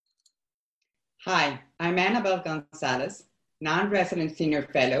Hi, I'm Annabelle Gonzalez, non-resident senior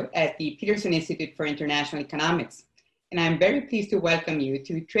fellow at the Peterson Institute for International Economics, and I'm very pleased to welcome you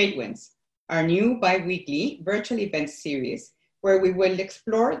to TradeWinds, our new bi-weekly virtual event series where we will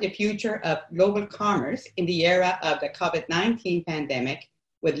explore the future of global commerce in the era of the COVID-19 pandemic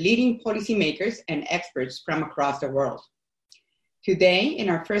with leading policymakers and experts from across the world. Today, in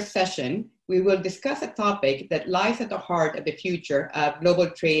our first session, we will discuss a topic that lies at the heart of the future of global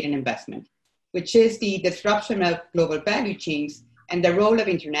trade and investment, which is the disruption of global value chains and the role of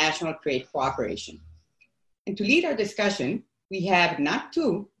international trade cooperation. And to lead our discussion, we have not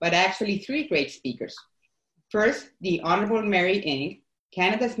two, but actually three great speakers. First, the Honorable Mary Ng,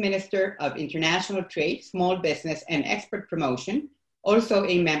 Canada's Minister of International Trade, Small Business and Export Promotion, also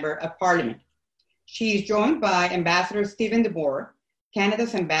a Member of Parliament. She is joined by Ambassador Stephen DeBoer,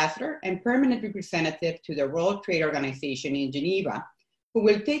 Canada's Ambassador and Permanent Representative to the World Trade Organization in Geneva, who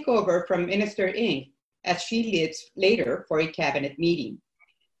will take over from Minister Ng as she leads later for a cabinet meeting.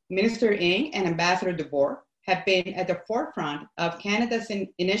 Minister Ng and Ambassador DeBoer have been at the forefront of Canada's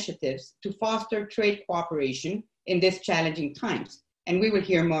initiatives to foster trade cooperation in these challenging times, and we will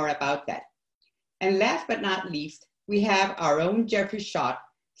hear more about that. And last but not least, we have our own Jeffrey Schott,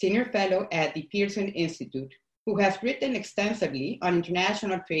 Senior Fellow at the Peterson Institute, who has written extensively on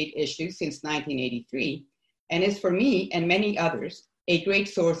international trade issues since 1983, and is for me and many others a great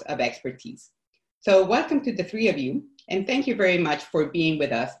source of expertise. So welcome to the three of you, and thank you very much for being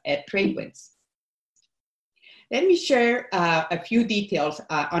with us at TradeWinds. Let me share a few details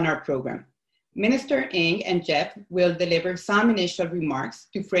on our program. Minister Ng and Jeff will deliver some initial remarks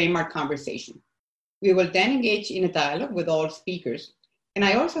to frame our conversation. We will then engage in a dialogue with all speakers, and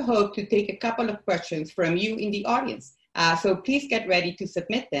I also hope to take a couple of questions from you in the audience, so please get ready to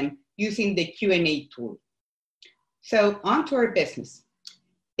submit them using the Q&A tool. So on to our business.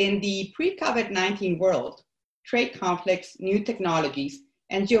 In the pre-COVID-19 world, trade conflicts, new technologies,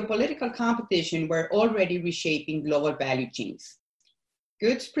 and geopolitical competition were already reshaping global value chains.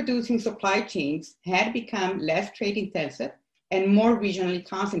 Goods producing supply chains had become less trade intensive and more regionally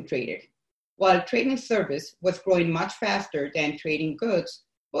concentrated, while trade in service was growing much faster than trade in goods,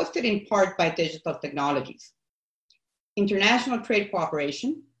 boosted in part by digital technologies. International trade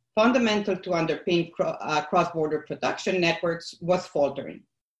cooperation, fundamental to underpin cross-border production networks, was faltering.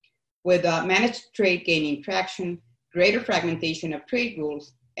 With managed trade gaining traction, greater fragmentation of trade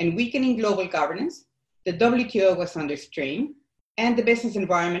rules, and weakening global governance, the WTO was under strain, and the business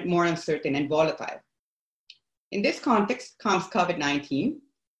environment more uncertain and volatile. In this context comes COVID-19,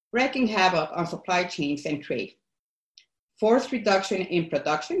 wreaking havoc on supply chains and trade. Forced reduction in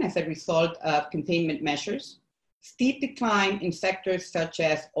production as a result of containment measures, steep decline in sectors such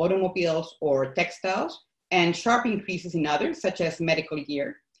as automobiles or textiles, and sharp increases in others such as medical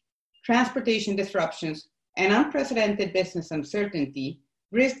gear, transportation disruptions, and unprecedented business uncertainty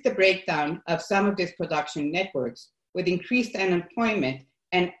risk the breakdown of some of these production networks with increased unemployment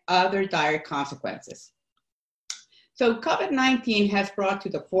and other dire consequences. So COVID-19 has brought to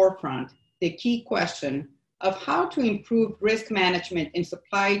the forefront the key question of how to improve risk management in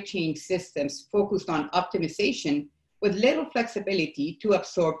supply chain systems focused on optimization with little flexibility to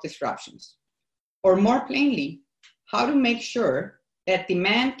absorb disruptions. Or more plainly, how to make sure that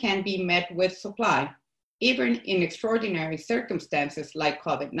demand can be met with supply, even in extraordinary circumstances like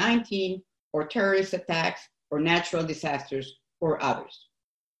COVID-19 or terrorist attacks or natural disasters or others.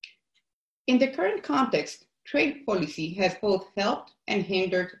 In the current context, trade policy has both helped and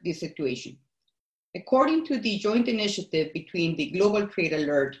hindered the situation. According to the joint initiative between the Global Trade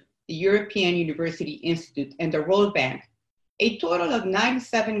Alert, the European University Institute, and the World Bank, a total of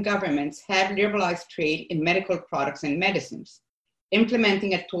 97 governments have liberalized trade in medical products and medicines,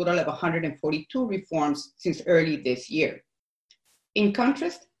 implementing a total of 142 reforms since early this year. In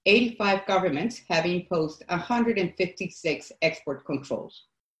contrast, 85 governments have imposed 156 export controls.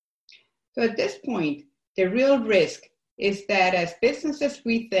 So at this point, the real risk is that as businesses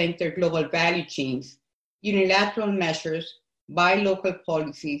rethink their global value chains, unilateral measures, buy local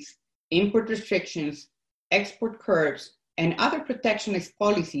policies, import restrictions, export curbs, and other protectionist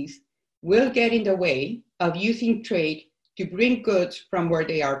policies will get in the way of using trade to bring goods from where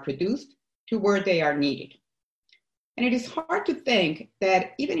they are produced to where they are needed. And it is hard to think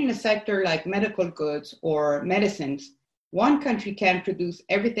that even in a sector like medical goods or medicines, one country can produce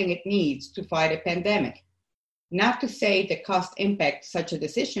everything it needs to fight a pandemic, not to say the cost impact such a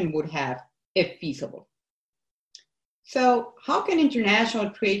decision would have if feasible. So how can international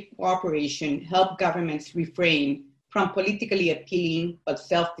trade cooperation help governments refrain from politically appealing but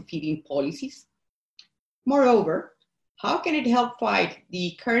self-defeating policies? Moreover, how can it help fight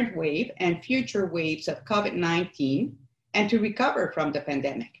the current wave and future waves of COVID-19 and to recover from the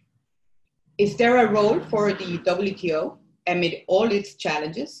pandemic? Is there a role for the WTO amid all its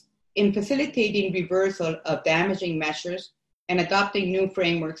challenges in facilitating reversal of damaging measures and adopting new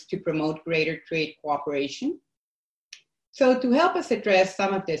frameworks to promote greater trade cooperation? So to help us address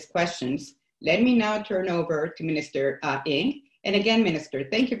some of these questions, let me now turn over to Minister Ng. And again, Minister,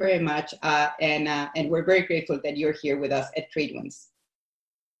 thank you very much. And we're very grateful that you're here with us at TradeWinds.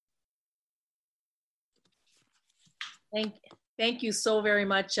 Thank you so very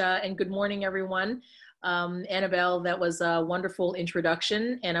much, and good morning, everyone. Annabelle, that was a wonderful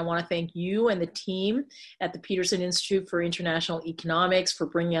introduction, and I want to thank you and the team at the Peterson Institute for International Economics for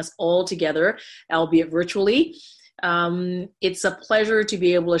bringing us all together, albeit virtually. It's a pleasure to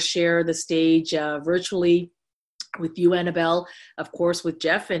be able to share the stage virtually with you, Annabelle, of course, with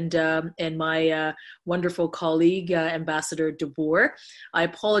Jeff and my wonderful colleague, Ambassador De Boer. I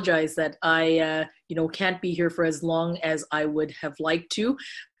apologize that I can't be here for as long as I would have liked to.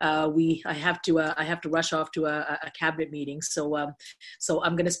 I have to rush off to a cabinet meeting, so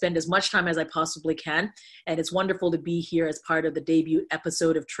I'm going to spend as much time as I possibly can. And it's wonderful to be here as part of the debut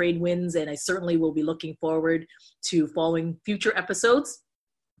episode of TradeWinds, and I certainly will be looking forward to following future episodes.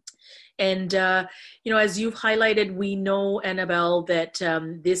 And, as you've highlighted, we know, Annabelle, that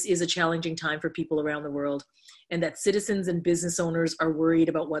this is a challenging time for people around the world and that citizens and business owners are worried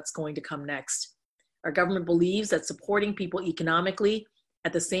about what's going to come next. Our government believes that supporting people economically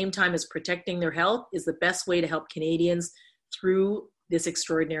at the same time as protecting their health is the best way to help Canadians through this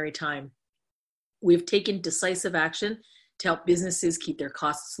extraordinary time. We've taken decisive action to help businesses keep their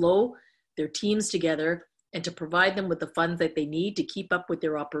costs low, their teams together, and to provide them with the funds that they need to keep up with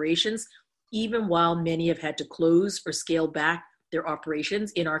their operations, even while many have had to close or scale back their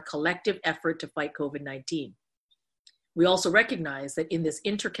operations in our collective effort to fight COVID-19. We also recognize that in this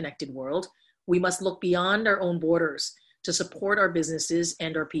interconnected world, we must look beyond our own borders to support our businesses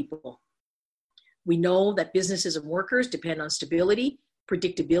and our people. We know that businesses and workers depend on stability,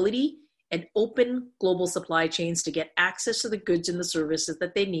 predictability, and open global supply chains to get access to the goods and the services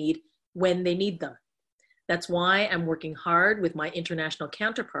that they need when they need them. That's why I'm working hard with my international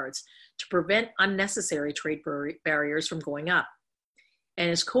counterparts to prevent unnecessary trade barriers from going up. And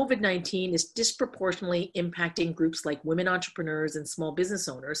as COVID-19 is disproportionately impacting groups like women entrepreneurs and small business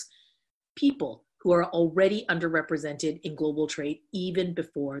owners, people who are already underrepresented in global trade even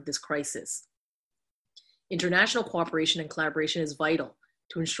before this crisis. International cooperation and collaboration is vital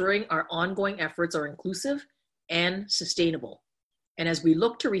to ensuring our ongoing efforts are inclusive and sustainable. And as we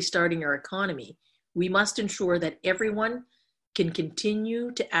look to restarting our economy, we must ensure that everyone can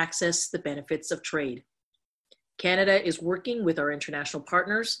continue to access the benefits of trade. Canada is working with our international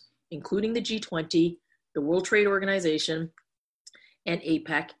partners, including the G20, the World Trade Organization, and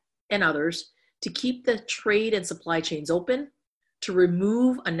APEC, and others, to keep the trade and supply chains open, to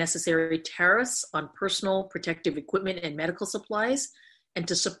remove unnecessary tariffs on personal protective equipment and medical supplies, and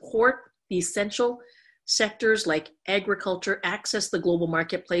to support the essential sectors like agriculture access the global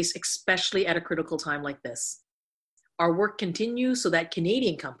marketplace, especially at a critical time like this. Our work continues so that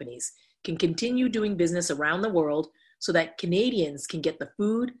Canadian companies can continue doing business around the world so that Canadians can get the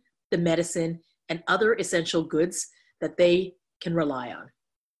food, the medicine, and other essential goods that they can rely on.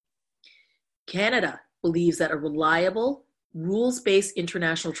 Canada believes that a reliable, rules-based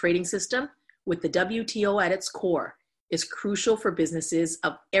international trading system with the WTO at its core is crucial for businesses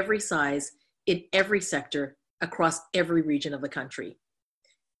of every size in every sector across every region of the country.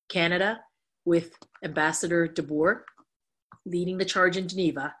 Canada, with Ambassador De Boer leading the charge in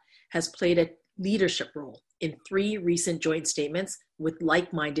Geneva, has played a leadership role in 3 recent joint statements with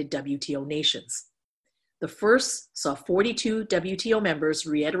like-minded WTO nations. The first saw 42 WTO members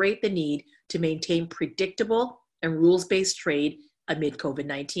reiterate the need to maintain predictable and rules-based trade amid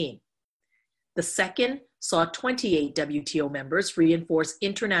COVID-19. The second saw 28 WTO members reinforce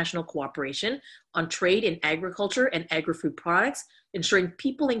international cooperation on trade in agriculture and agri-food products, ensuring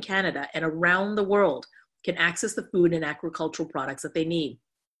people in Canada and around the world can access the food and agricultural products that they need.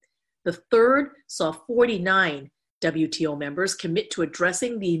 The third saw 49 WTO members commit to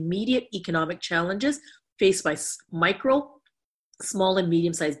addressing the immediate economic challenges faced by micro, small, and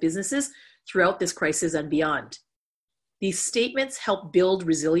medium-sized businesses throughout this crisis and beyond. These statements help build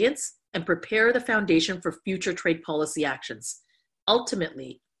resilience and prepare the foundation for future trade policy actions,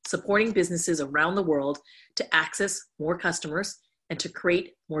 ultimately supporting businesses around the world to access more customers and to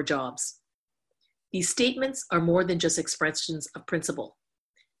create more jobs. These statements are more than just expressions of principle.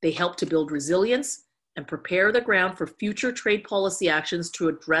 They help to build resilience and prepare the ground for future trade policy actions to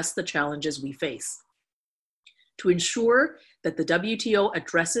address the challenges we face. To ensure that the WTO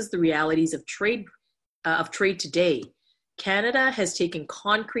addresses the realities of trade today, Canada has taken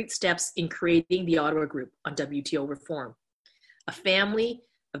concrete steps in creating the Ottawa Group on WTO reform, a family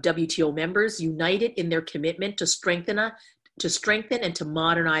of WTO members united in their commitment to strengthen and to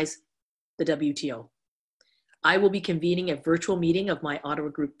modernize the WTO. I will be convening a virtual meeting of my Ottawa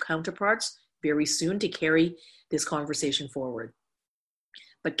Group counterparts very soon to carry this conversation forward.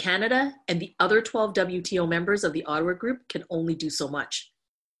 But Canada and the other 12 WTO members of the Ottawa Group can only do so much.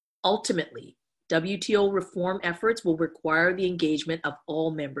 Ultimately, WTO reform efforts will require the engagement of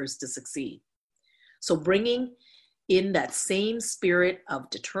all members to succeed. So bringing in that same spirit of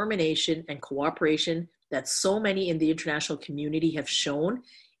determination and cooperation that so many in the international community have shown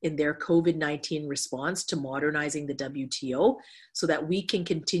in their COVID-19 response to modernizing the WTO so that we can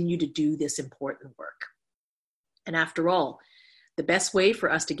continue to do this important work. And after all, the best way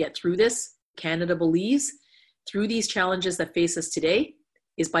for us to get through this, Canada believes, through these challenges that face us today,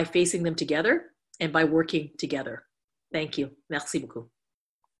 is by facing them together and by working together. Thank you. Merci beaucoup.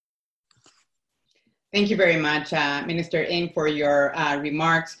 Thank you very much, Minister Ng, for your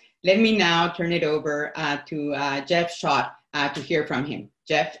remarks. Let me now turn it over to Jeff Schott to hear from him.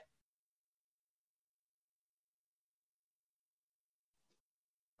 Jeff?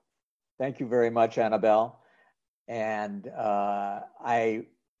 Thank you very much, Annabelle. And I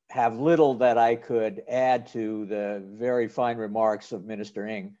have little that I could add to the very fine remarks of Minister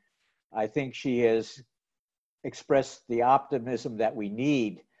Ng. I think she has expressed the optimism that we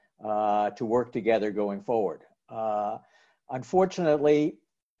need to work together going forward. Unfortunately,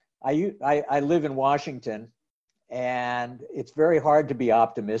 I live in Washington, and it's very hard to be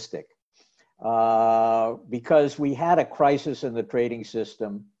optimistic because we had a crisis in the trading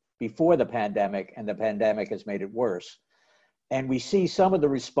system before the pandemic, and the pandemic has made it worse. And we see some of the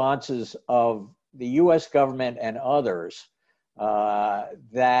responses of the US government and others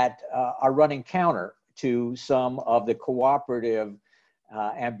that are running counter to some of the cooperative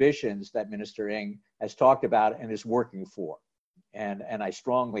ambitions that Minister Ng has talked about and is working for. And I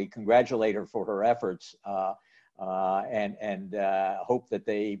strongly congratulate her for her efforts and hope that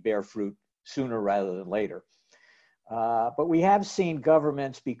they bear fruit sooner rather than later. But we have seen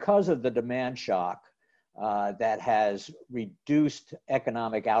governments, because of the demand shock that has reduced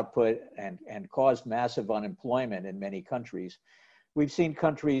economic output and caused massive unemployment in many countries, we've seen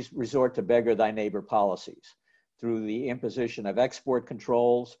countries resort to beggar thy neighbor policies through the imposition of export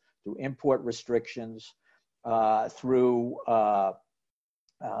controls, through import restrictions, through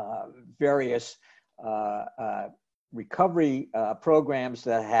various recovery programs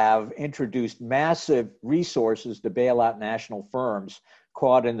that have introduced massive resources to bail out national firms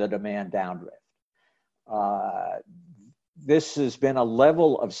caught in the demand downdrift. This has been a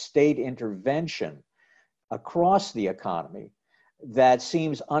level of state intervention across the economy that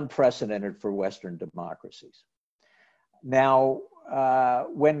seems unprecedented for Western democracies. Now,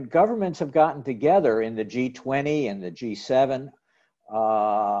 when governments have gotten together in the G20 and the G7,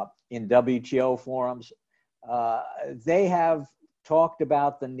 in WTO forums, they have talked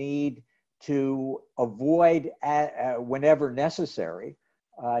about the need to avoid, whenever necessary,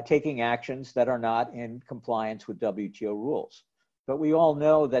 taking actions that are not in compliance with WTO rules. But we all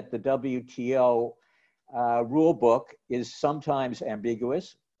know that the WTO rule book is sometimes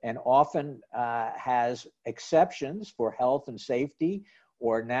ambiguous and often has exceptions for health and safety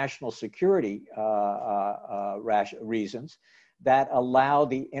or national security reasons that allow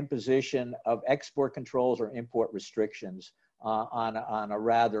the imposition of export controls or import restrictions on a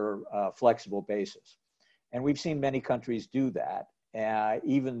rather flexible basis. And we've seen many countries do that,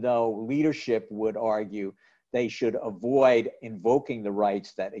 even though leadership would argue they should avoid invoking the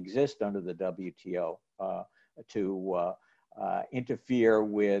rights that exist under the WTO to interfere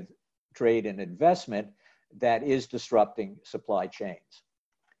with trade and investment that is disrupting supply chains.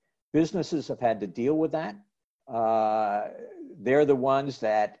 Businesses have had to deal with that. They're the ones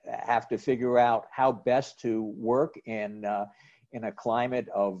that have to figure out how best to work in a climate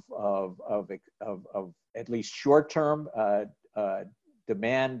of at least short-term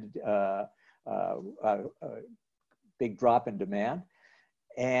demand, big drop in demand.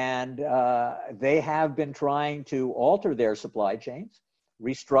 And they have been trying to alter their supply chains,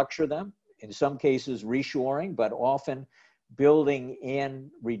 restructure them, in some cases reshoring, but often building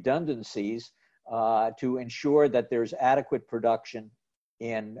in redundancies to ensure that there's adequate production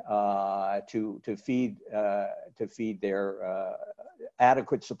in to feed their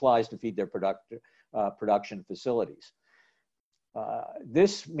adequate supplies to feed their production facilities.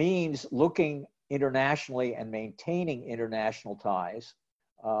 This means looking internationally and maintaining international ties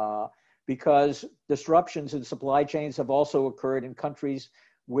because disruptions in supply chains have also occurred in countries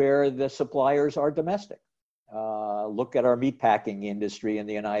where the suppliers are domestic. Look at our meatpacking industry in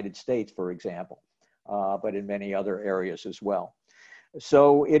the United States, for example, but in many other areas as well.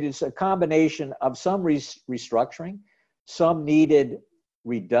 So it is a combination of some restructuring, some needed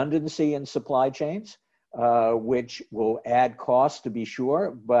redundancy in supply chains, which will add costs to be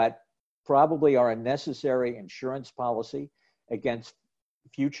sure, but probably are a necessary insurance policy against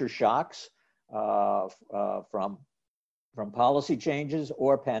future shocks from policy changes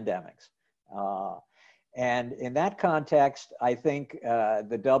or pandemics. And in that context, I think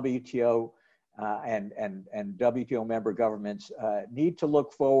the WTO and WTO member governments need to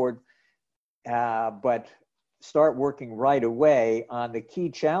look forward, but start working right away on the key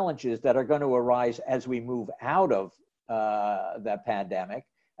challenges that are going to arise as we move out of the pandemic,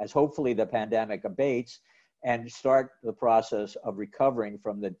 as hopefully the pandemic abates, and start the process of recovering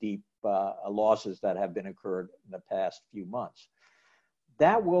from the deep losses that have been occurred in the past few months.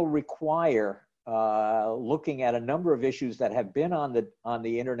 That will require looking at a number of issues that have been on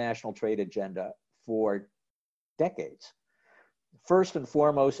the international trade agenda for decades. First and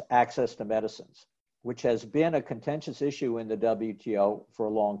foremost, access to medicines, which has been a contentious issue in the WTO for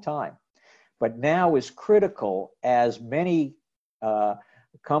a long time, but now is critical as many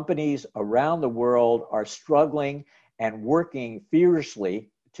companies around the world are struggling and working fiercely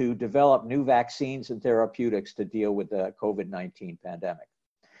to develop new vaccines and therapeutics to deal with the COVID-19 pandemic.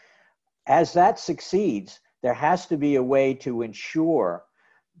 As that succeeds, there has to be a way to ensure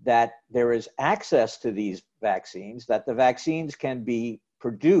that there is access to these vaccines, that the vaccines can be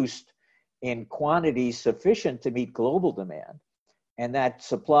produced in quantities sufficient to meet global demand, and that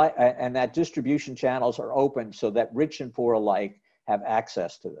supply and that distribution channels are open so that rich and poor alike have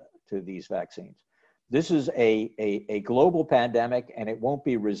access to these vaccines. This is a global pandemic, and it won't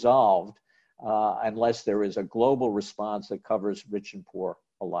be resolved unless there is a global response that covers rich and poor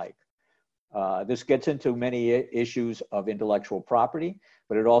alike. This gets into many issues of intellectual property,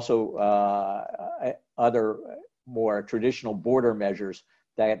 but it also other more traditional border measures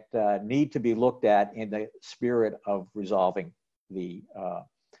that need to be looked at in the spirit of resolving the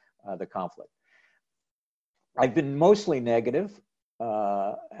conflict. I've been mostly negative,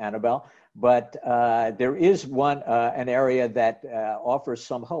 Annabelle, but there is an area that offers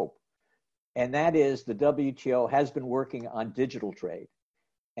some hope, and that is the WTO has been working on digital trade.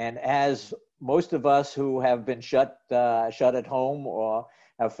 And as most of us who have been shut at home or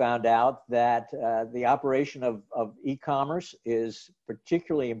have found out that the operation of e-commerce is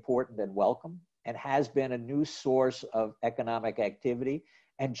particularly important and welcome and has been a new source of economic activity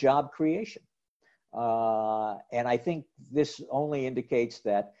and job creation. And I think this only indicates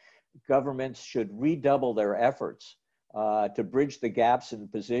that governments should redouble their efforts to bridge the gaps in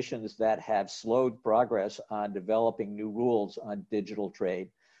positions that have slowed progress on developing new rules on digital trade,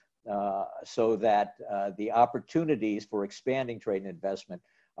 so that the opportunities for expanding trade and investment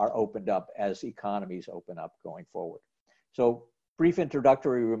are opened up as economies open up going forward. So brief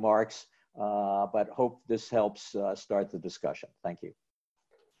introductory remarks, but hope this helps start the discussion. Thank you.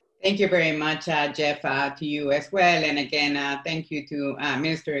 Thank you very much, Jeff, to you as well. And again, thank you to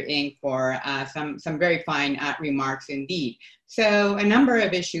Minister Ng for some very fine remarks indeed. So a number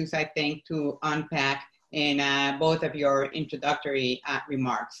of issues, I think, to unpack in both of your introductory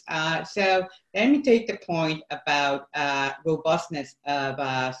remarks. So let me take the point about robustness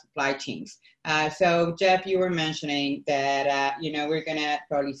of supply chains. So Jeff, you were mentioning that we're going to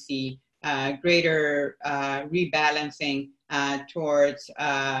probably see greater rebalancing towards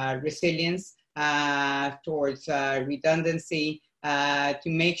resilience, towards redundancy, to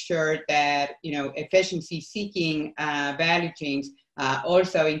make sure that efficiency-seeking value chains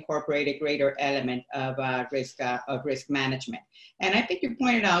also incorporate a greater element of risk management. And I think you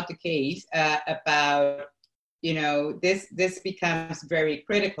pointed out the case about this becomes very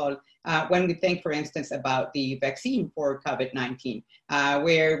critical when we think, for instance, about the vaccine for COVID-19,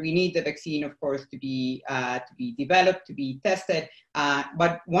 where we need the vaccine, of course, to be developed, to be tested.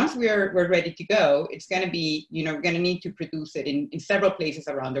 But once we're ready to go, it's going to be, we're going to need to produce it in several places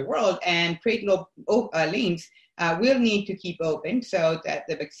around the world, and trade lanes will need to keep open so that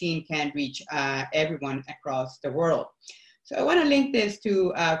the vaccine can reach everyone across the world. So I want to link this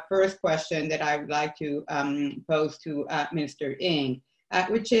to a first question that I would like to pose to Minister Ng,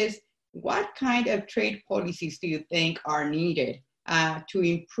 which is, what kind of trade policies do you think are needed to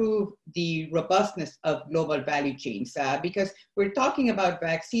improve the robustness of global value chains? Because we're talking about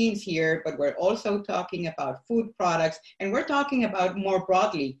vaccines here, but we're also talking about food products, and we're talking about more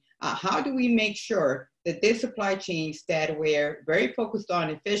broadly, how do we make sure that these supply chains that we're very focused on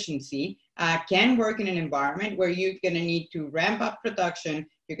efficiency can work in an environment where you're going to need to ramp up production,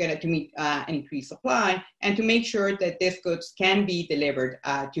 you're going to meet an increased supply, and to make sure that these goods can be delivered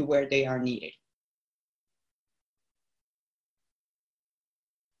to where they are needed.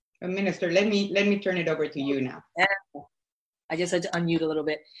 Minister, let me turn it over to you now. I just had to unmute a little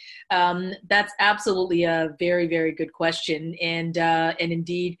bit. That's absolutely a very, very good question, and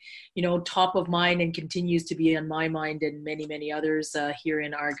indeed, top of mind and continues to be on my mind and many, many others here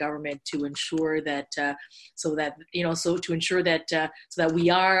in our government to ensure that so that we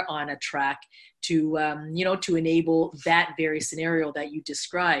are on a track to to enable that very scenario that you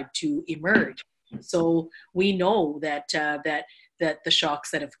described to emerge. So we know that the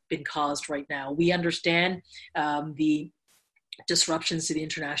shocks that have been caused right now. We understand the disruptions to the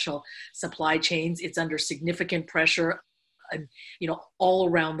international supply chains. It's under significant pressure, all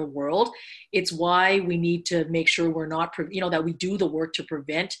around the world. It's why we need to make sure we're not, that we do the work to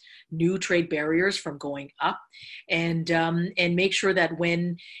prevent new trade barriers from going up, and make sure that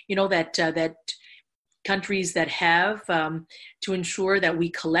when, that countries that have, to ensure that we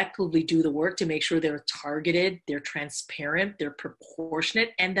collectively do the work to make sure they're targeted, they're transparent, they're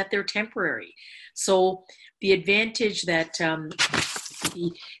proportionate, and that they're temporary. So the advantage that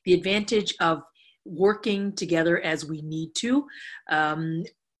the advantage of working together as we need to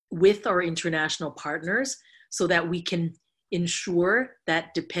with our international partners, so that we can ensure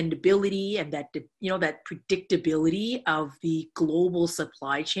that dependability and that predictability of the global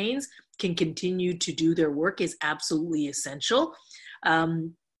supply chains can continue to do their work, is absolutely essential.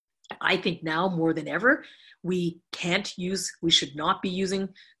 I think now more than ever, we should not be using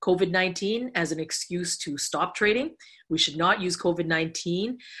COVID-19 as an excuse to stop trading. We should not use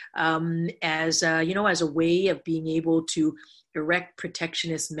COVID-19 as a way of being able to erect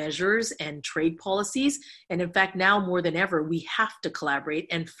protectionist measures and trade policies. And in fact, now more than ever, we have to collaborate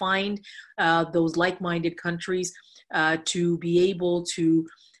and find those like-minded countries to be able to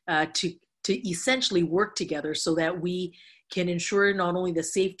essentially work together so that we can ensure not only the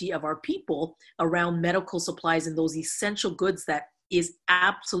safety of our people around medical supplies and those essential goods that is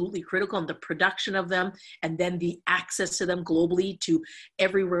absolutely critical, and the production of them, and then the access to them globally to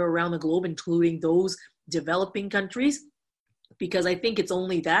everywhere around the globe, including those developing countries. Because I think it's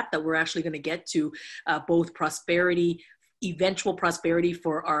only that we're actually going to get to both prosperity, eventual prosperity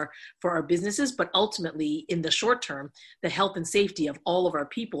for our businesses, but ultimately in the short term, the health and safety of all of our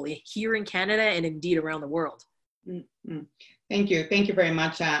people here in Canada and indeed around the world. Mm-hmm. Thank you very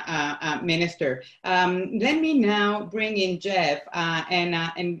much, Minister. Let me now bring in Jeff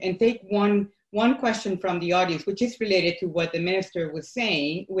and take one question from the audience, which is related to what the Minister was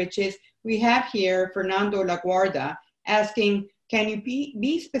saying, which is, we have here Fernando Laguarda asking, can you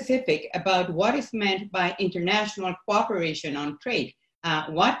be specific about what is meant by international cooperation on trade?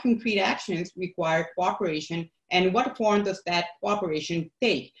 What concrete actions require cooperation, and what form does that cooperation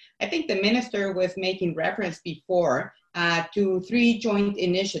take? I think the Minister was making reference before to 3 joint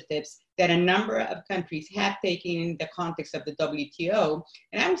initiatives that a number of countries have taken in the context of the WTO.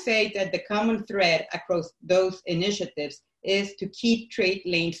 And I would say that the common thread across those initiatives is to keep trade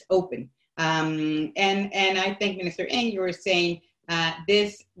lanes open. And I think, Minister Ng, you were saying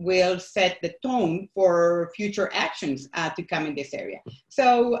this will set the tone for future actions to come in this area.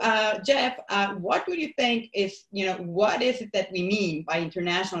 So, Jeff, what do you think is, what is it that we mean by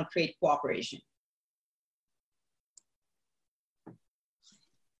international trade cooperation?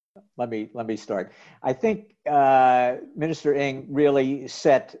 Let me start. I think Minister Ng really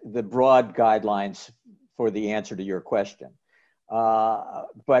set the broad guidelines for the answer to your question.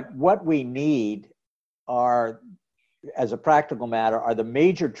 But what we need are, as a practical matter, are the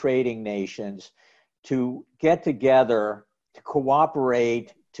major trading nations to get together, to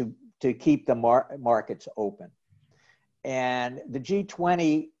cooperate, to keep the markets open. And the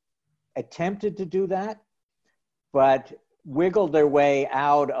G20 attempted to do that, but wiggled their way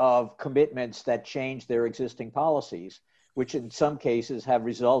out of commitments that changed their existing policies, which in some cases have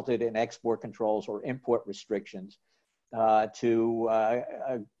resulted in export controls or import restrictions to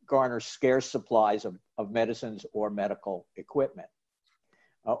garner scarce supplies of medicines or medical equipment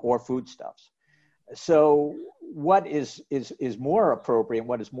or foodstuffs. So what is more appropriate,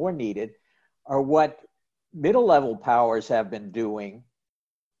 what is more needed, are what middle-level powers have been doing.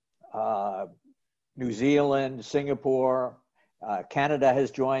 New Zealand, Singapore, Canada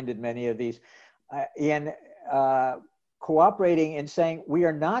has joined in many of these, in cooperating and saying, we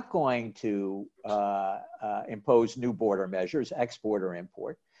are not going to impose new border measures, export or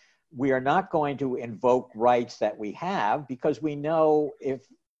import. We are not going to invoke rights that we have, because we know if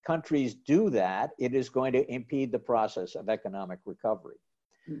countries do that, it is going to impede the process of economic recovery.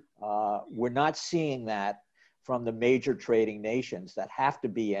 We're not seeing that from the major trading nations that have to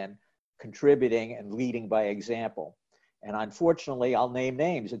be contributing and leading by example. And unfortunately, I'll name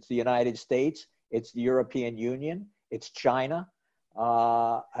names. It's the United States, it's the European Union, it's China,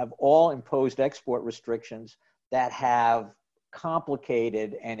 have all imposed export restrictions that have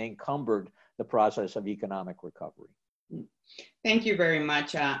complicated and encumbered the process of economic recovery. Thank you very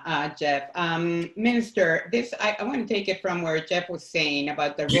much, Jeff. Minister, I want to take it from where Jeff was saying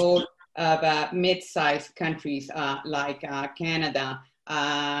about the role of mid-sized countries like Canada.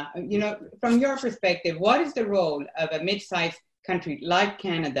 From your perspective, what is the role of a mid-sized country like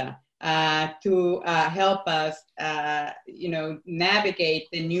Canada to help us, navigate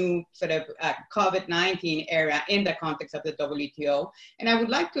the new sort of COVID-19 era in the context of the WTO? And I would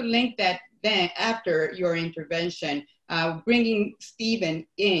like to link that then after your intervention, bringing Stephen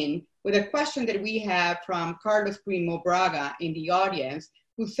in with a question that we have from Carlos Primo Braga in the audience,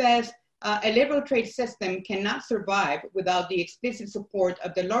 who says, a liberal trade system cannot survive without the explicit support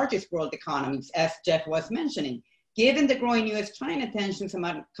of the largest world economies, as Jeff was mentioning. Given the growing US-China tensions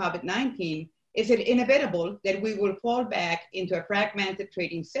about COVID-19, is it inevitable that we will fall back into a fragmented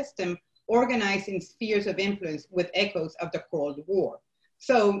trading system organized in spheres of influence with echoes of the Cold War?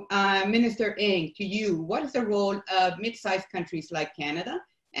 So, Minister Ng, to you, what is the role of mid-sized countries like Canada?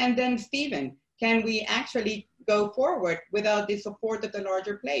 And then, Stephen, can we actually go forward without the support of the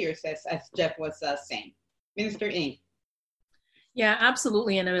larger players, as Jeff was saying? Minister Ng. Yeah,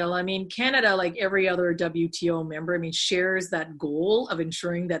 absolutely, Annabelle. I mean, Canada, like every other WTO member, shares that goal of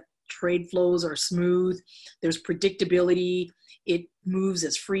ensuring that trade flows are smooth, there's predictability, it moves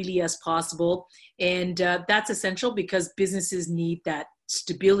as freely as possible. And that's essential because businesses need that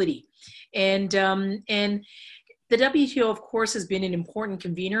stability. And the WTO, of course, has been an important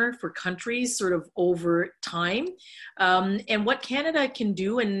convener for countries sort of over time. And what Canada can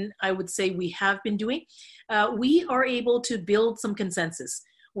do, and I would say we have been doing, we are able to build some consensus.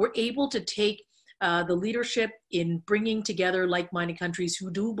 We're able to take the leadership in bringing together like-minded countries who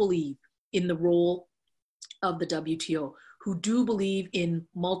do believe in the role of the WTO, who do believe in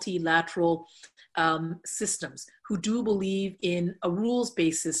multilateral systems, who do believe in a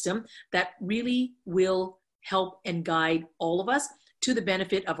rules-based system that really will help and guide all of us to the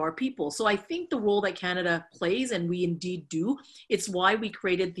benefit of our people. So I think the role that Canada plays, and we indeed do, it's why we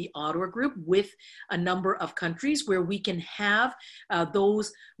created the Ottawa Group with a number of countries where we can have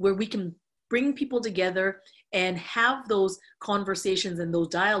where we can bring people together and have those conversations and those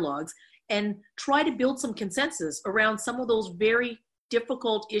dialogues and try to build some consensus around some of those very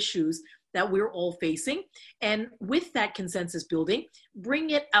difficult issues that we're all facing. And with that consensus building,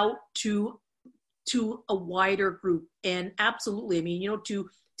 bring it out to a wider group, and absolutely, to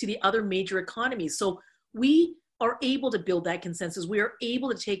the other major economies. So we are able to build that consensus. We are able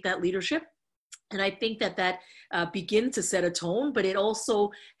to take that leadership. And I think that begins to set a tone, but it also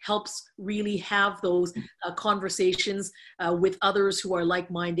helps really have those conversations with others who are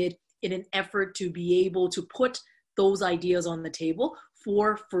like-minded in an effort to be able to put those ideas on the table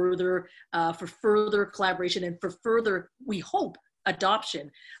for further collaboration and for further, we hope,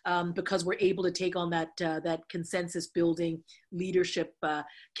 adoption, because we're able to take on that consensus building leadership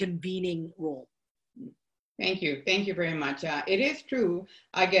convening role. Thank you very much. It is true,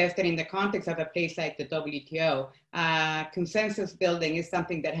 I guess, that in the context of a place like the WTO, consensus building is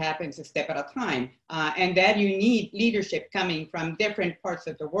something that happens a step at a time, and that you need leadership coming from different parts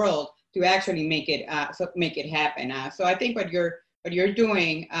of the world to actually make it happen. So I think what you're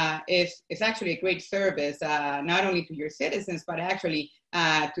doing is actually a great service, not only to your citizens, but actually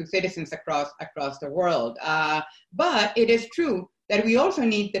to citizens across the world. But it is true that we also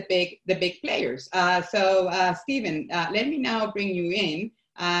need the big players. So Stephen, let me now bring you in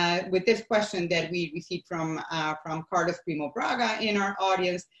with this question that we received from Carlos Primo Braga in our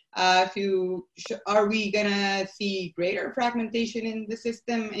audience. Are we gonna see greater fragmentation in the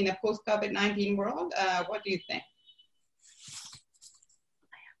system in a post-COVID-19 world? What do you think?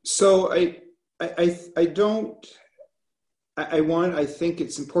 So I think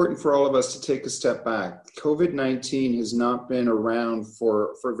it's important for all of us to take a step back. COVID-19 has not been around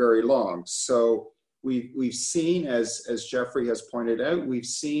for very long. So we've seen, as Jeffrey has pointed out, we've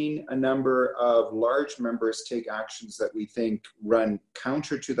seen a number of large members take actions that we think run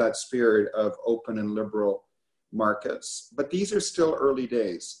counter to that spirit of open and liberal markets. But these are still early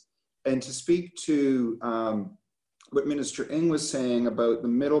days. And to speak to what Minister Ng was saying about the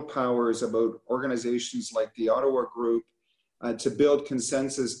middle powers, about organizations like the Ottawa Group, to build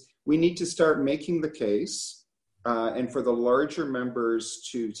consensus, we need to start making the case and for the larger members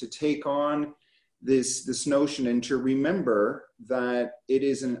to take on this notion and to remember that it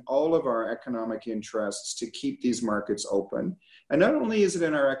is in all of our economic interests to keep these markets open. And not only is it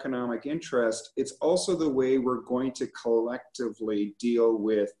in our economic interest, it's also the way we're going to collectively deal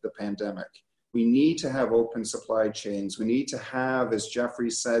with the pandemic. We need to have open supply chains. We need to have, as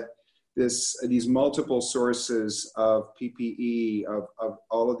Jeffrey said, these multiple sources of PPE, of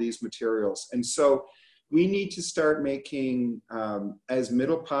all of these materials. And so we need to start making, as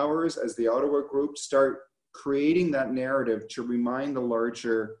middle powers, as the Ottawa Group, start creating that narrative to remind the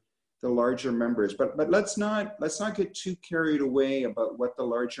larger members. But let's not get too carried away about what the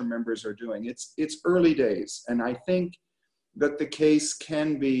larger members are doing. It's early days, and I think that the case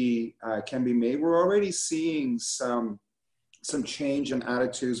can be made. We're already seeing some change in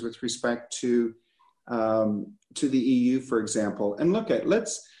attitudes with respect to the EU, for example. And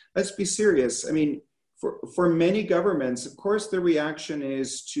let's be serious. I mean, for many governments, of course, the reaction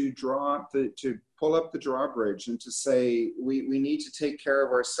is to pull up the drawbridge and to say we need to take care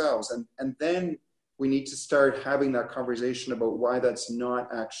of ourselves, and then we need to start having that conversation about why that's not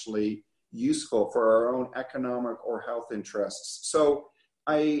actually useful for our own economic or health interests. So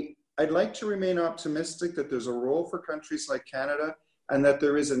I'd like to remain optimistic that there's a role for countries like Canada, and that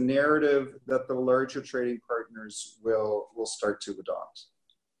there is a narrative that the larger trading partners will start to adopt.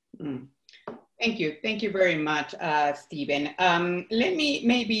 Mm. Thank you. Thank you very much, Stephen. Let me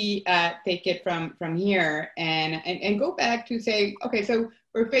maybe take it from here and go back to say, okay, so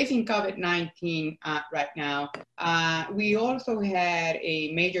we're facing COVID-19 right now. We also had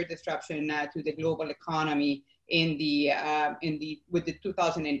a major disruption to the global economy with the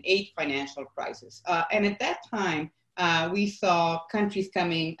 2008 financial crisis. And at that time, we saw countries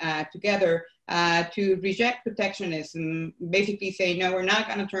coming together to reject protectionism, basically say, no, we're not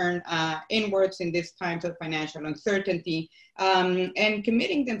going to turn inwards in these times of financial uncertainty, and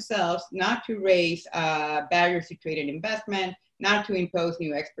committing themselves not to raise barriers to trade and investment, not to impose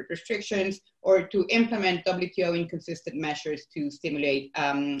new export restrictions, or to implement WTO inconsistent measures to stimulate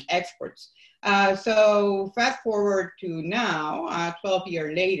exports. So fast forward to now, 12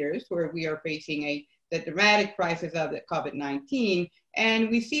 years later, where we are facing the dramatic crisis of the COVID-19, and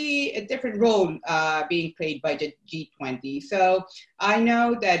we see a different role being played by the G20. So I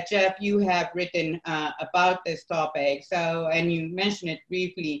know that, Jeff, you have written about this topic, and you mentioned it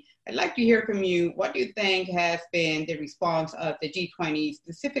briefly. I'd like to hear from you. What do you think has been the response of the G20,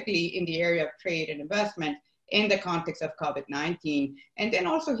 specifically in the area of trade and investment in the context of COVID-19? And then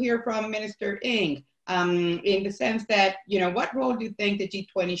also hear from Minister Ng in the sense that, what role do you think the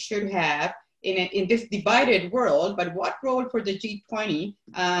G20 should have in this divided world, but what role for the G20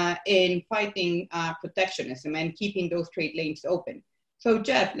 in fighting protectionism and keeping those trade lanes open? So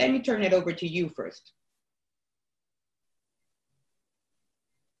Jeff, let me turn it over to you first.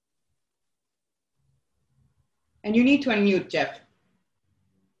 And you need to unmute, Jeff.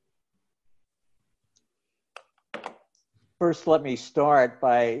 First, let me start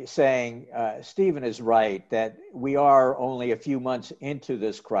by saying Stephen is right that we are only a few months into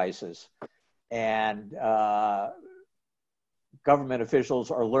this crisis. And government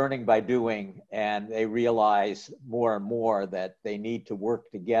officials are learning by doing, and they realize more and more that they need to work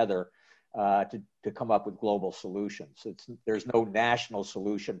together to come up with global solutions. There's no national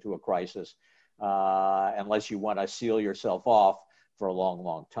solution to a crisis unless you want to seal yourself off for a long,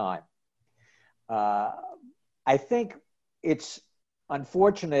 long time. I think it's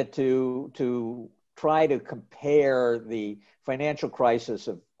unfortunate to try to compare the financial crisis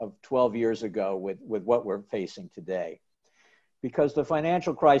of 12 years ago with what we're facing today. Because the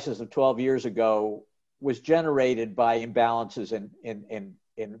financial crisis of 12 years ago was generated by imbalances in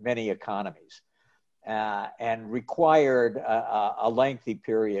many economies and required a lengthy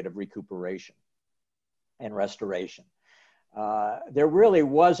period of recuperation and restoration. There really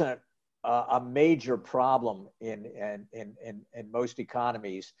wasn't a major problem in most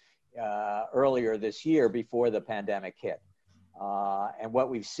economies earlier this year before the pandemic hit. And what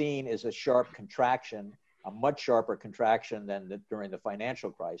we've seen is a sharp contraction, a much sharper contraction than during the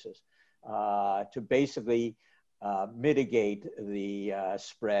financial crisis, to basically mitigate the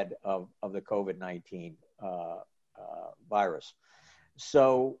spread of the COVID-19 virus.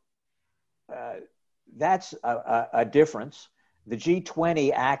 So that's a difference. The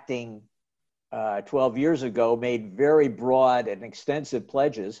G20 acting 12 years ago made very broad and extensive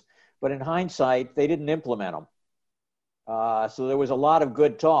pledges, but in hindsight, they didn't implement them. So there was a lot of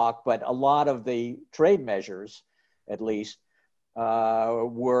good talk, but a lot of the trade measures, at least,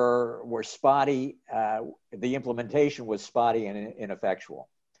 were spotty. The implementation was spotty and ineffectual.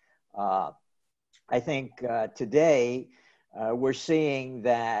 I think today we're seeing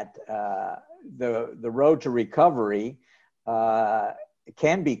that the road to recovery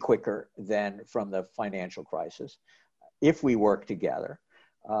can be quicker than from the financial crisis if we work together.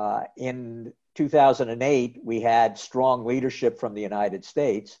 In 2008, we had strong leadership from the United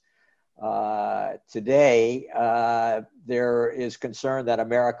States. Today, there is concern that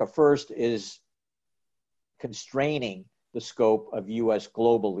America First is constraining the scope of U.S.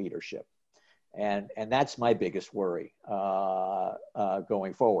 global leadership. And that's my biggest worry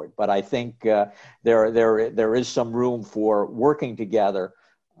going forward. But I think there is some room for working together,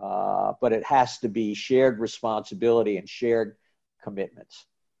 but it has to be shared responsibility and shared commitments.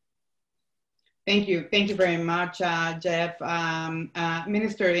 Thank you. Thank you very much, Jeff.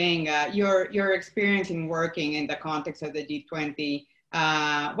 Minister Ng, your experience in working in the context of the G20,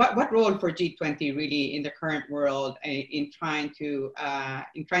 what role for G20 really in the current world in trying to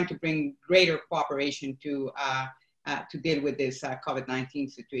bring greater cooperation to deal with this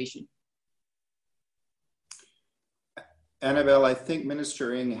COVID-19 situation? Annabelle, I think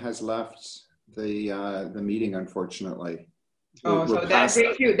Minister Ng has left the meeting, unfortunately. So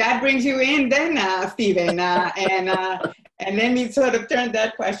that brings you in then, Stephen, and let me sort of turn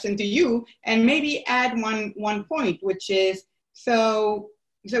that question to you and maybe add one point, which is so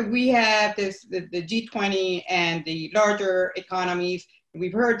we have the G20 and the larger economies.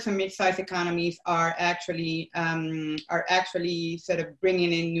 We've heard some mid-sized economies are actually sort of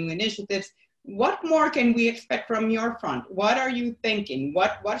bringing in new initiatives. What more can we expect from your front? What are you thinking?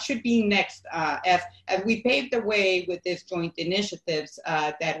 What should be next as we pave the way with these joint initiatives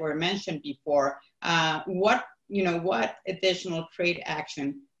that were mentioned before? What additional trade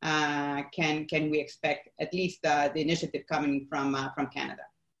action can we expect? At least the initiative coming from Canada.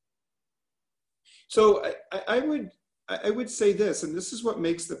 So I would say this, and this is what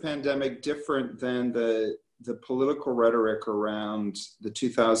makes the pandemic different than the political rhetoric around the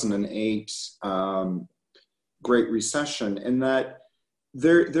 2008 Great Recession, in that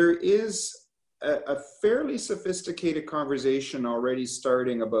there is a fairly sophisticated conversation already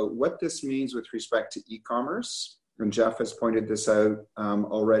starting about what this means with respect to e-commerce, and Jeff has pointed this out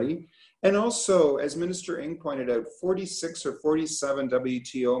already. And also, as Minister Ng pointed out, 46 or 47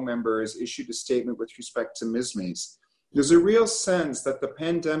 WTO members issued a statement with respect to MSMEs. There's a real sense that the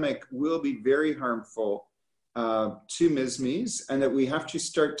pandemic will be very harmful to MSMEs, and that we have to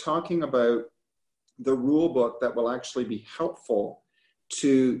start talking about the rule book that will actually be helpful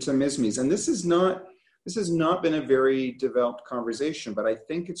to MSMEs. And this has not been a very developed conversation, but I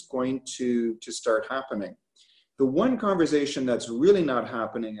think it's going to start happening. The one conversation that's really not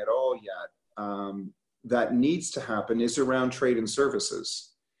happening at all yet, that needs to happen, is around trade and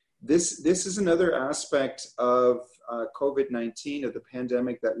services. This is another aspect of COVID-19, of the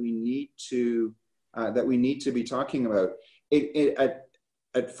pandemic, that we need to be talking about.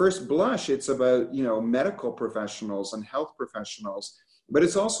 At first blush, it's about medical professionals and health professionals, but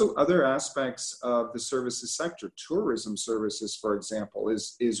it's also other aspects of the services sector. Tourism services, for example,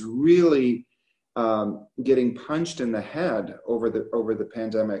 is really getting punched in the head over the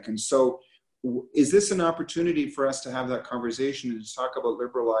pandemic. And so, is this an opportunity for us to have that conversation and to talk about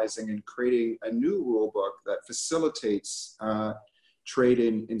liberalizing and creating a new rule book that facilitates trade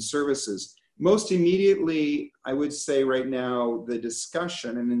in services? Most immediately, I would say right now, the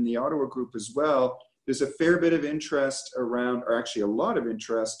discussion, and in the Ottawa group as well, there's a fair bit of interest around, or actually a lot of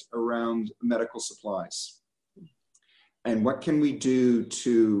interest around, medical supplies. And what can we do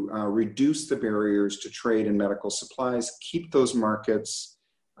to reduce the barriers to trade in medical supplies, keep those markets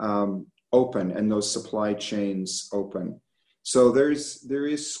open and those supply chains open? So there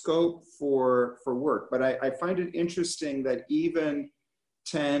is scope for work, but I find it interesting that even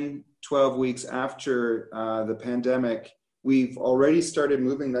 10, 12 weeks after the pandemic, we've already started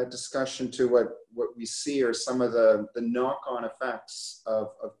moving that discussion to what we see are some of the knock-on effects of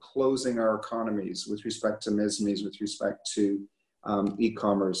closing our economies with respect to MSMEs, with respect to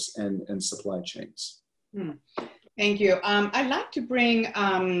e-commerce and supply chains. Thank you. I'd like to bring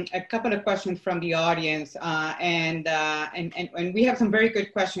a couple of questions from the audience, and we have some very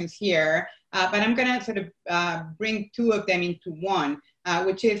good questions here, but I'm going to sort of bring two of them into one.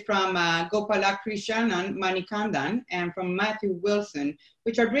 Which is from Gopalakrishnan Manikandan and from Matthew Wilson,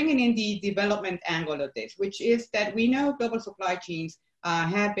 which are bringing in the development angle of this, which is that we know global supply chains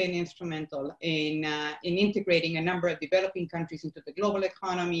have been instrumental in integrating a number of developing countries into the global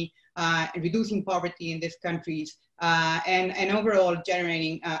economy, and reducing poverty in these countries, and overall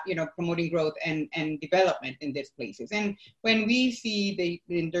generating, promoting growth and development in these places. And when we see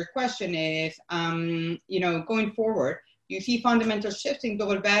their question is, going forward, you see fundamental shifts in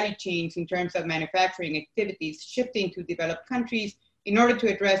global value chains in terms of manufacturing activities shifting to developed countries. in order to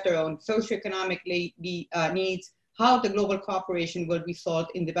address their own socioeconomic needs, how the global cooperation will result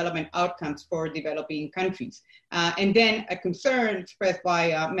in development outcomes for developing countries. And then a concern expressed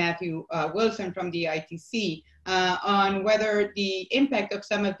by Matthew Wilson from the ITC on whether the impact of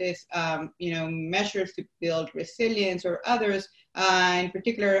some of this, measures to build resilience or others, in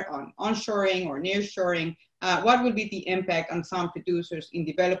particular on onshoring or nearshoring, what will be the impact on some producers in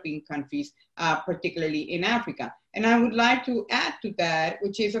developing countries, particularly in Africa? And I would like to add to that,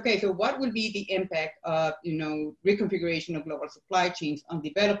 which is, okay, so what will be the impact of, reconfiguration of global supply chains on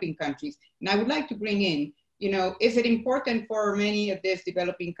developing countries? And I would like to bring in, is it important for many of these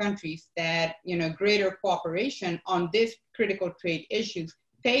developing countries that, greater cooperation on these critical trade issues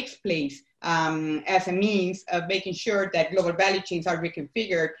takes place as a means of making sure that global value chains are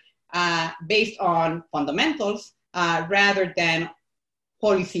reconfigured based on fundamentals rather than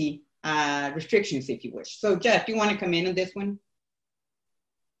policy restrictions, if you wish. So Jeff, do you want to come in on this one?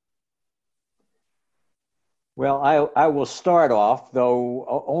 Well, I will start off,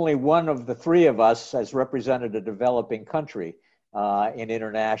 though only one of the three of us has represented a developing country in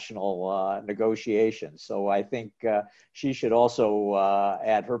international negotiations. So I think she should also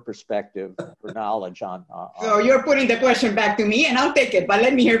add her perspective, her knowledge on. So you're putting the question back to me, and I'll take it, but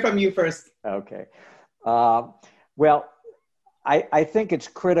let me hear from you first. Okay. Well, I think it's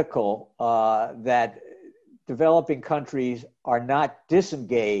critical that developing countries are not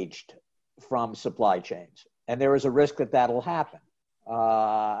disengaged from supply chains. And there is a risk that that'll happen,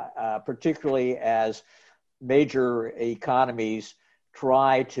 particularly as major economies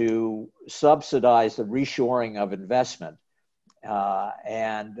try to subsidize the reshoring of investment.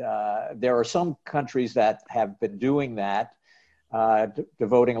 And there are some countries that have been doing that,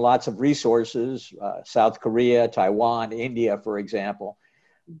 devoting lots of resources, South Korea, Taiwan, India, for example.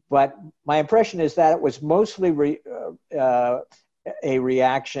 But my impression is that it was mostly a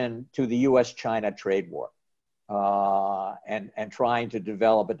reaction to the US-China trade war and trying to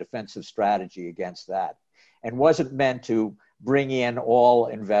develop a defensive strategy against that, and wasn't meant to bring in all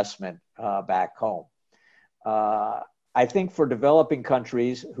investment back home. I think for developing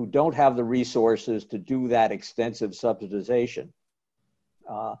countries who don't have the resources to do that extensive subsidization,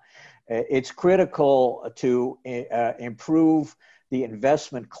 it's critical to improve the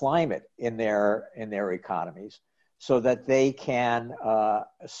investment climate in their economies so that they can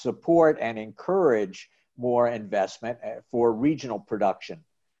support and encourage more investment for regional production.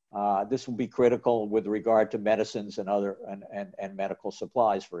 This will be critical with regard to medicines and other and medical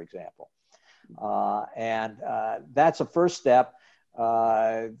supplies, for example. And that's a first step.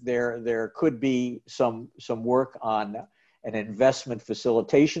 There could be some work on an investment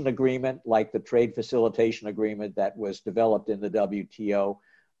facilitation agreement, like the trade facilitation agreement that was developed in the WTO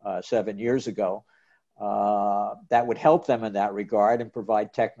 7 years ago. That would help them in that regard and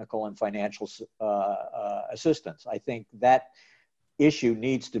provide technical and financial assistance. I think that issue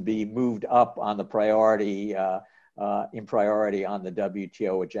needs to be moved up on the priority on the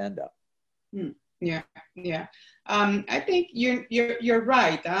WTO agenda. Yeah. I think you're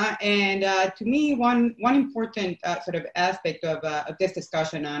right, and to me, one important sort of aspect of this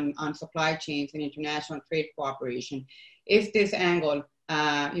discussion on supply chains and international trade cooperation is this angle.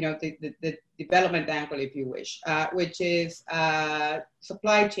 The development angle, if you wish, which is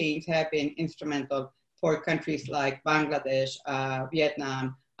supply chains have been instrumental for countries like Bangladesh,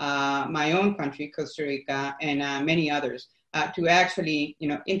 Vietnam, my own country, Costa Rica, and many others, to actually,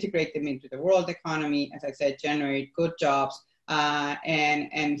 integrate them into the world economy, as I said, generate good jobs,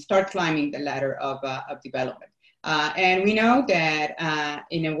 and start climbing the ladder of development. And we know that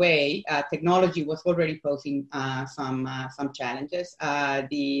in a way, technology was already posing some challenges.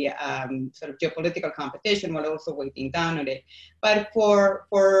 The sort of geopolitical competition was also weighing down on it. But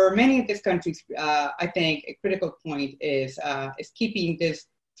for many of these countries, I think a critical point is keeping this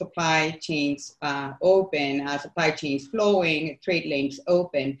supply chains open, supply chains flowing, trade lanes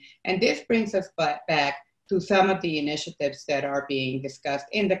open. And this brings us back to some of the initiatives that are being discussed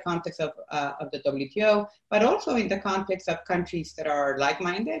in the context of the WTO, but also in the context of countries that are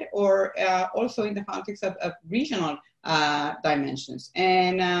like-minded, or also in the context of regional dimensions.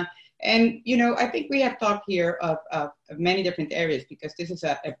 And I think we have talked here of many different areas because this is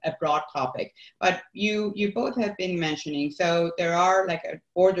a broad topic, but you both have been mentioning, so there are like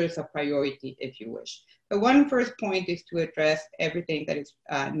orders of priority, if you wish. The one first point is to address everything that is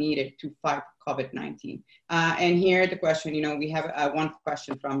needed to fight COVID-19. And here the question, we have one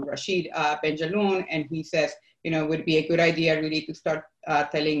question from Rashid Benjaloun, and he says, would it be a good idea really to start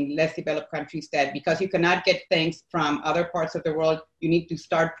telling less developed countries that because you cannot get things from other parts of the world, you need to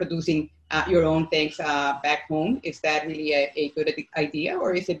start producing your own things back home? Is that really a good idea,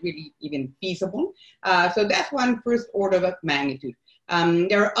 or is it really even feasible? So that's one first order of magnitude.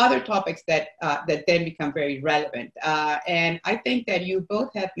 There are other topics that then become very relevant. And I think that you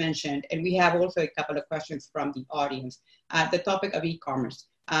both have mentioned, and we have also a couple of questions from the audience, the topic of e-commerce.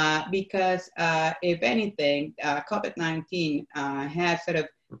 Because if anything, COVID-19 has sort of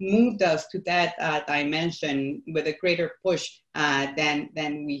moved us to that dimension with a greater push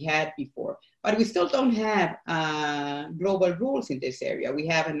than we had before. But we still don't have global rules in this area. We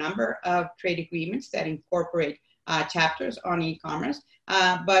have a number of trade agreements that incorporate chapters on e-commerce,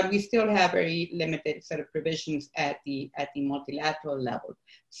 but we still have very limited sort of provisions at the multilateral level.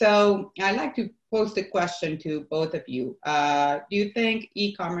 So I'd like to pose the question to both of you. Do you think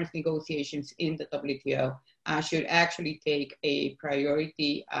e-commerce negotiations in the WTO should actually take a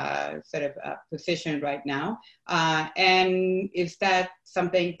priority sort of position right now? And is that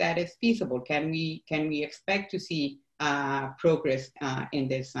something that is feasible? Can we expect to see progress in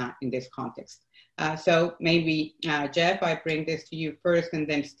this context? So maybe Jeff, I bring this to you first, and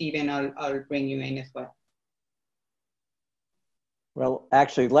then Stephen, I'll bring you in as well. Well,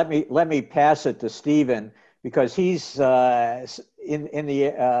 actually, let me pass it to Stephen, because he's in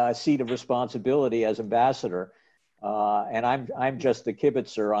the seat of responsibility as ambassador, and I'm just the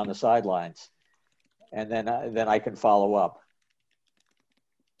kibitzer on the sidelines, and then I can follow up.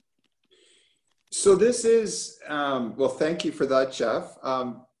 So this is well, thank you for that, Jeff.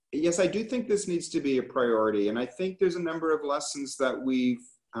 Yes, I do think this needs to be a priority, and I think there's a number of lessons that we've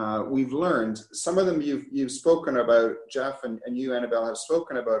learned. Some of them you've spoken about, Jeff, and you, Annabelle, have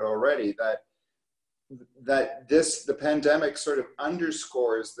spoken about already. That the pandemic sort of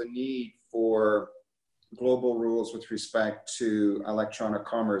underscores the need for global rules with respect to electronic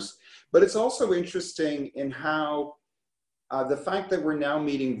commerce. But it's also interesting in how the fact that we're now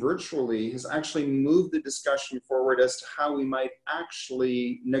meeting virtually has actually moved the discussion forward as to how we might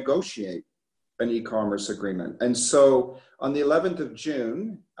actually negotiate an e-commerce agreement. And so on the 11th of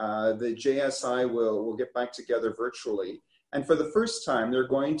June, the JSI will get back together virtually. And for the first time, they're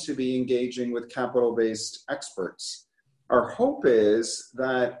going to be engaging with capital-based experts. Our hope is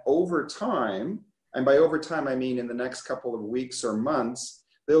that over time, and by over time, I mean in the next couple of weeks or months,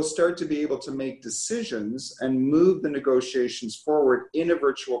 they'll start to be able to make decisions and move the negotiations forward in a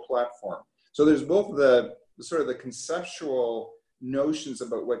virtual platform. So there's both the sort of the conceptual notions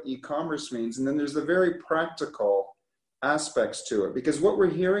about what e-commerce means, and then there's the very practical aspects to it. Because what we're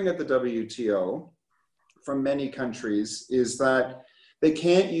hearing at the WTO from many countries is that they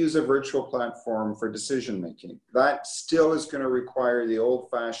can't use a virtual platform for decision making. That still is going to require the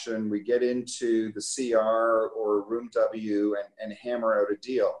old-fashioned, we get into the CR or Room W and hammer out a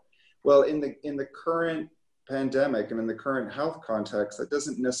deal. Well, in the current pandemic and in the current health context, that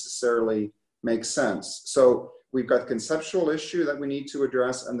doesn't necessarily make sense. So we've got the conceptual issue that we need to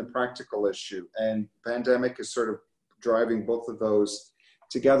address and the practical issue. And pandemic is sort of driving both of those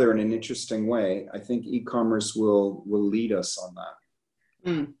together in an interesting way. I think e-commerce will lead us on that.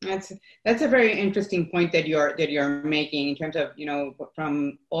 That's a very interesting point that you're making in terms of,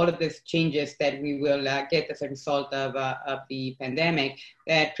 from all of these changes that we will get as a result of the pandemic,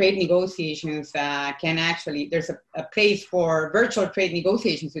 that trade negotiations can actually, there's a place for virtual trade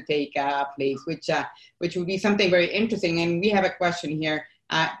negotiations to take place, which would be something very interesting. And we have a question here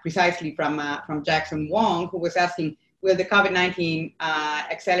precisely from Jackson Wong, who was asking, will the COVID-19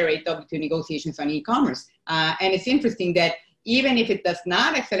 accelerate WTO negotiations on e-commerce? And it's interesting that even if it does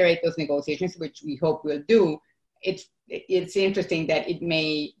not accelerate those negotiations, which we hope will do, it's interesting that it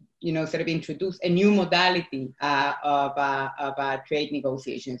may, sort of introduce a new modality of trade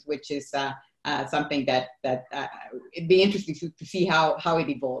negotiations, which is something that it'd be interesting to see how it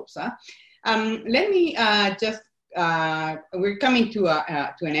evolves. Let me just, we're coming to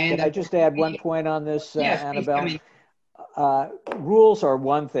an end. Can I just add one point on this, yes, Annabelle? Rules are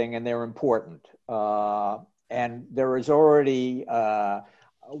one thing, and they're important. And there is already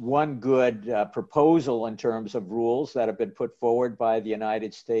one good proposal in terms of rules that have been put forward by the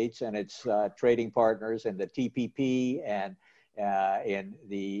United States and its trading partners in the TPP and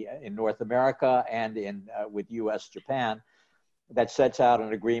in North America and with U.S. Japan, that sets out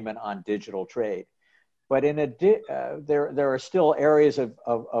an agreement on digital trade. But there are still areas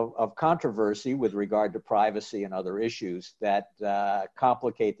of controversy with regard to privacy and other issues that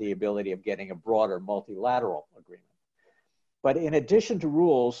complicate the ability of getting a broader multilateral agreement. But in addition to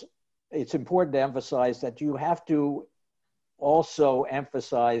rules, it's important to emphasize that you have to also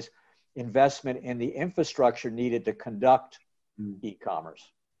emphasize investment in the infrastructure needed to conduct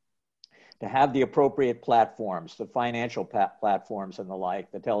e-commerce, to have the appropriate platforms, the financial platforms and the like,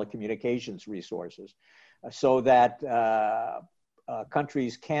 the telecommunications resources, so that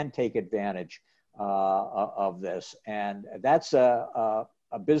countries can take advantage of this. And that's a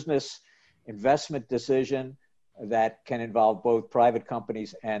business investment decision that can involve both private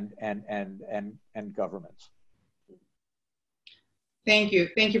companies and governments. Thank you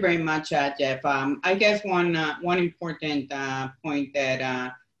very much, Jeff. I guess one important point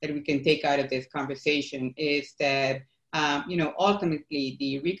that we can take out of this conversation is that ultimately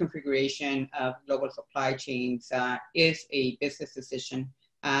the reconfiguration of global supply chains is a business decision.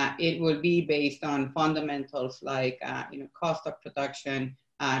 It will be based on fundamentals like cost of production,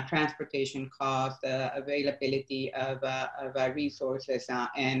 transportation cost, availability of resources,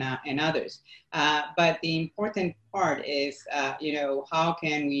 and others. But the important part is, how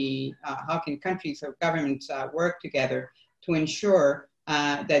can countries or governments work together to ensure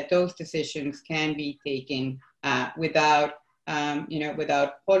that those decisions can be taken without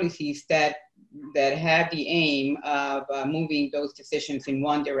policies that have the aim of moving those decisions in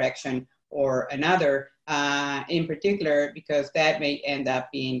one direction or another, in particular, because that may end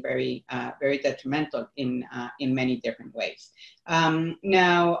up being very detrimental in many different ways.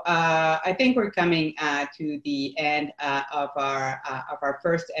 Now, I think we're coming to the end of our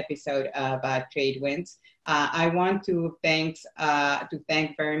first episode of Trade Winds. I want to thank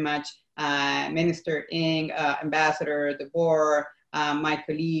very much Minister Ng, Ambassador DeBoer, my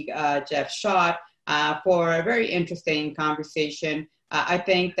colleague Jeff Schott, for a very interesting conversation. I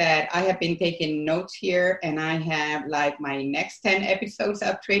think that I have been taking notes here, and I have like my next 10 episodes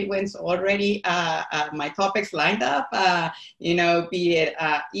of Trade Winds already, my topics lined up, be it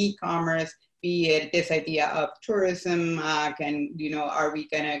e-commerce, be it this idea of tourism, are we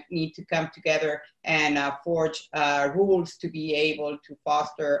gonna need to come together and forge rules to be able to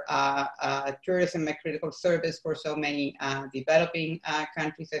foster tourism, a critical service for so many developing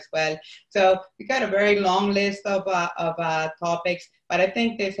countries as well. So we got a very long list of topics, but I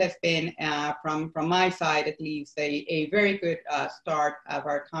think this has been, from my side at least, a very good start of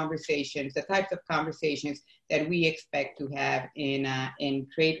our conversations, the types of conversations that we expect to have in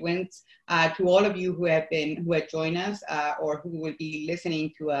Trade Winds. To all of you who have joined us or who will be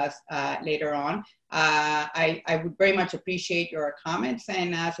listening to us later on, I would very much appreciate your comments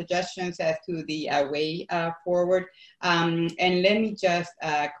and suggestions as to the way forward. And let me just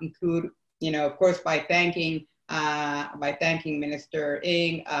conclude, of course, by thanking Minister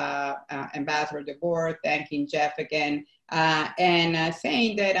Ng, Ambassador DeBoer, thanking Jeff again, and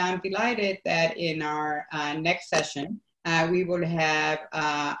saying that I'm delighted that in our next session, we will have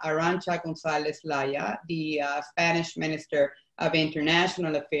Arantxa González Laya, the Spanish Minister of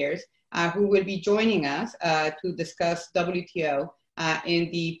International Affairs, who will be joining us to discuss WTO in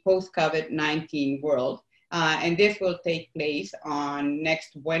the post-COVID-19 world. And this will take place on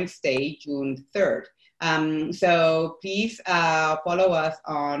next Wednesday, June 3rd. So please follow us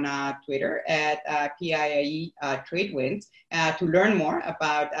on Twitter at PIIE Trade Winds to learn more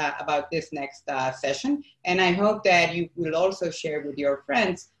about this next session. And I hope that you will also share with your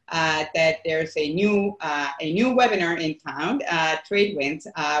friends that there's a new webinar in town, Trade Winds,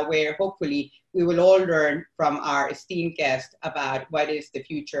 where hopefully we will all learn from our esteemed guest about what is the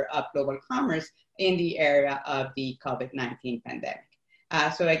future of global commerce in the area of the COVID-19 pandemic.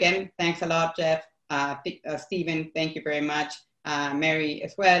 So again, thanks a lot, Jeff. Stephen, thank you very much. Mary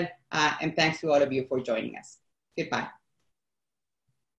as well. And thanks to all of you for joining us. Goodbye.